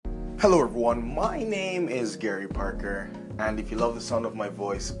Hello everyone, my name is Gary Parker, and if you love the sound of my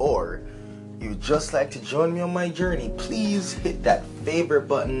voice or you'd just like to join me on my journey, please hit that favorite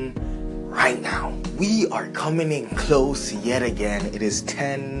button right now. We are coming in close yet again. It is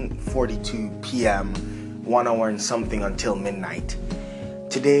 10:42 p.m., 1 hour and something until midnight.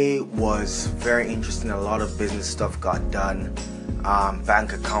 Today was very interesting. A lot of business stuff got done.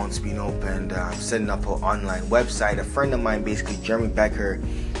 Bank accounts being opened, setting up an online website. A friend of mine, basically Jeremy Becker,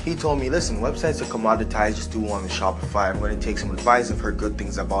 he told me, listen, websites are commoditized, just do one with Shopify. I'm going to take some advice. I've heard good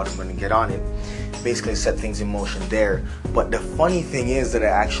things about it. I'm going to get on it. Basically set things in motion there. But the funny thing is that I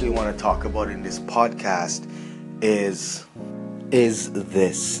actually want to talk about in this podcast is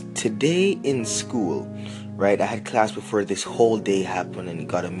this. Today in school, right, I had class before this whole day happened and it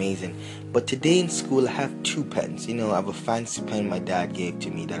got amazing. But today in school, I have two pens. I have a fancy pen my dad gave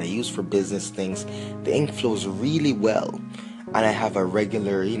to me that I use for business things. The ink flows really well. And I have a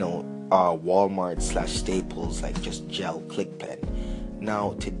regular, Walmart / Staples, like just gel click pen.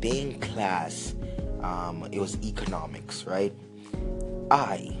 Now, today in class, it was economics, right?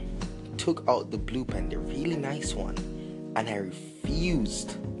 I took out the blue pen, the really nice one, and I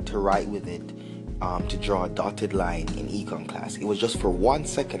refused to write with it to draw a dotted line in econ class. It was just for 1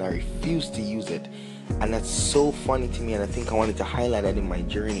 second. I refused to use it. And that's so funny to me, and I think I wanted to highlight that in my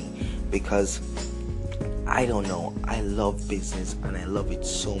journey because I don't know, I love business and I love it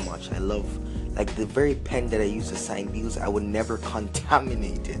so much. I love, like, the very pen that I use to sign deals, I would never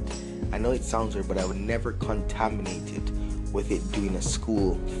contaminate it. I know it sounds weird, but I would never contaminate it with it doing a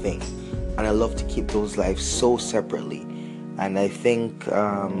school thing. And I love to keep those lives so separately. And I think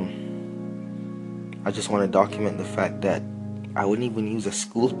I just want to document the fact that I wouldn't even use a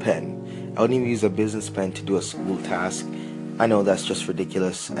school pen. I wouldn't even use a business pen to do a school task. I know that's just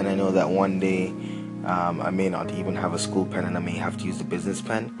ridiculous, and I know that one day I may not even have a school pen and I may have to use the business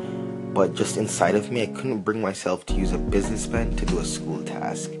pen. But just inside of me, I couldn't bring myself to use a business pen to do a school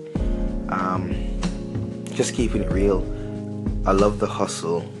task. Just keeping it real. I love the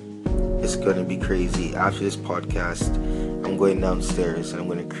hustle. It's going to be crazy. After this podcast, I'm going downstairs and I'm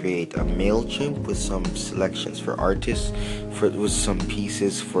going to create a MailChimp with some selections for artists, with some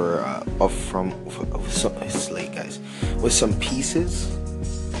pieces with some pieces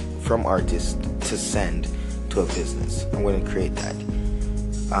from artists to send to a business. I'm going to create that.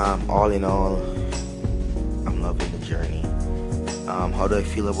 All in all, I'm loving the journey. How do I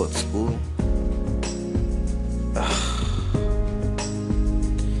feel about school?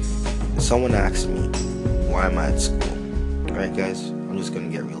 Someone asked me, why am I at school? Right, guys? I'm just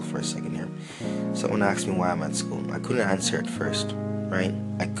going to get real for a second here. Someone asked me why I'm at school. I couldn't answer it first, right?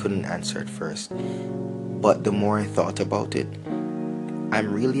 I couldn't answer it first. But the more I thought about it,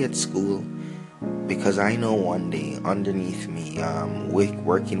 I'm really at school because I know one day underneath me,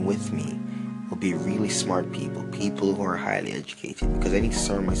 working with me, will be really smart people who are highly educated, because I need to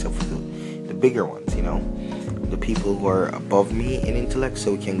surround myself with the bigger ones, the people who are above me in intellect,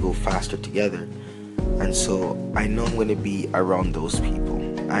 so we can go faster together. And so I know I'm going to be around those people,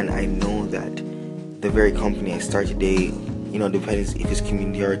 and I know that the very company I start today, depends if it's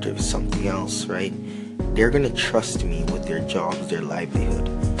community art or if it's something else, right? They're going to trust me with their jobs, their livelihood.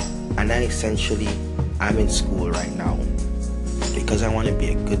 And I'm in school right now because I want to be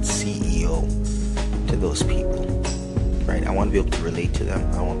a good CEO to those people, right? I want to be able to relate to them.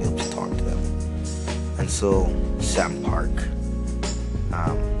 I want to be able to talk to them. And so Sam Park,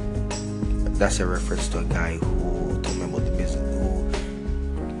 that's a reference to a guy who told me about the business,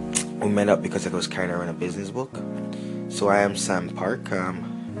 who met up because I was carrying around a business book. So I am Sam Park.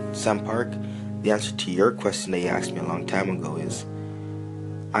 Sam Park, the answer to your question that you asked me a long time ago is,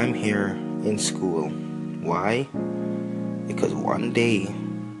 I'm here in school. Why? Because one day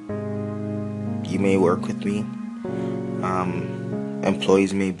you may work with me.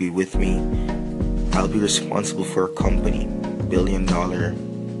 Employees may be with me. I'll be responsible for a company, $1 billion,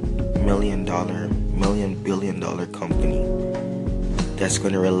 $1 billion company that's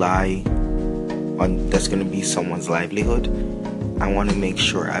going to rely on, that's going to be someone's livelihood. I want to make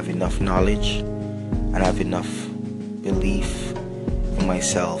sure I have enough knowledge and I have enough belief in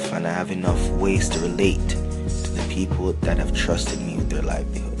myself, and I have enough ways to relate to the people that have trusted me with their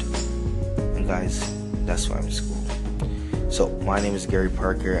livelihood. And guys, that's why I'm in school. So my name is Gary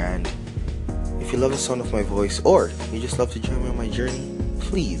Parker, and if you love the sound of my voice or you just love to join me on my journey,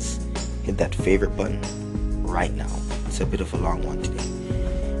 please hit that favorite button right now. It's a bit of a long one today.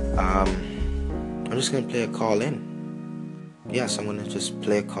 I'm just going to play a call in. Yes, I'm going to just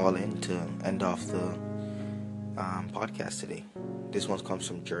play a call in to end off the podcast today. This one comes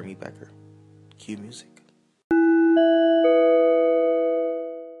from Jeremy Becker. Cue music.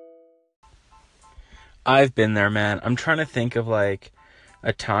 I've been there, man. I'm trying to think of like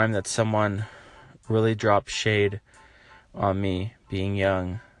a time that someone really dropped shade on me being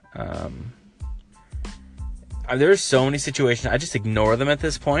young. Um, there's so many situations I just ignore them at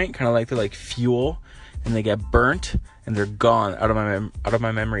this point, kind of like they're like fuel, and they get burnt and they're gone out of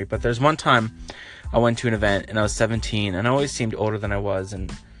my memory. But there's one time I went to an event and I was 17, and I always seemed older than I was, and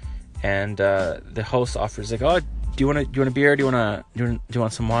the host offers like, oh, do you want a beer? Do you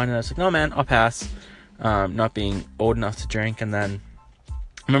want some wine? And I was like, no, man, I'll pass. Not being old enough to drink. And then I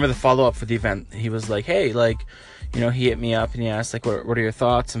remember the follow up for the event. He was like, hey, like, he hit me up and he asked like, what are your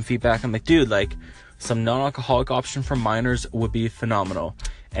thoughts and feedback? I'm like, dude, like, some non-alcoholic option for minors would be phenomenal.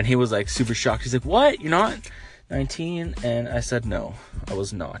 And he was like super shocked. He's like, what? You're not 19? And I said, no, I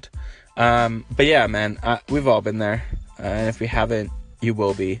was not. But yeah, man, we've all been there. And if we haven't, you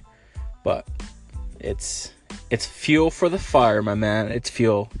will be. But it's fuel for the fire, my man. It's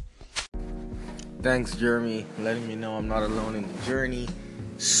fuel. Thanks, Jeremy, letting me know I'm not alone in the journey.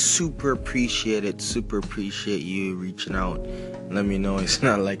 Super appreciate it. Super appreciate you reaching out. Let me know it's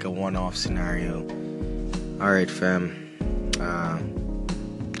not like a one-off scenario. Alright, fam.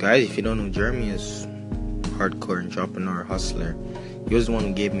 Guys, if you don't know, Jeremy is hardcore entrepreneur, hustler. He was the one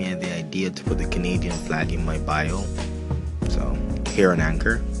who gave me the idea to put the Canadian flag in my bio. So, here on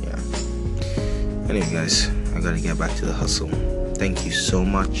Anchor, yeah. Anyway, guys, I gotta get back to the hustle. Thank you so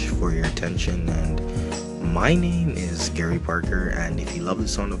much for your attention, and my name is Gary Parker, and if you love the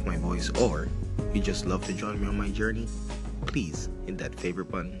sound of my voice, or you just love to join me on my journey, please hit that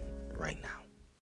favorite button right now.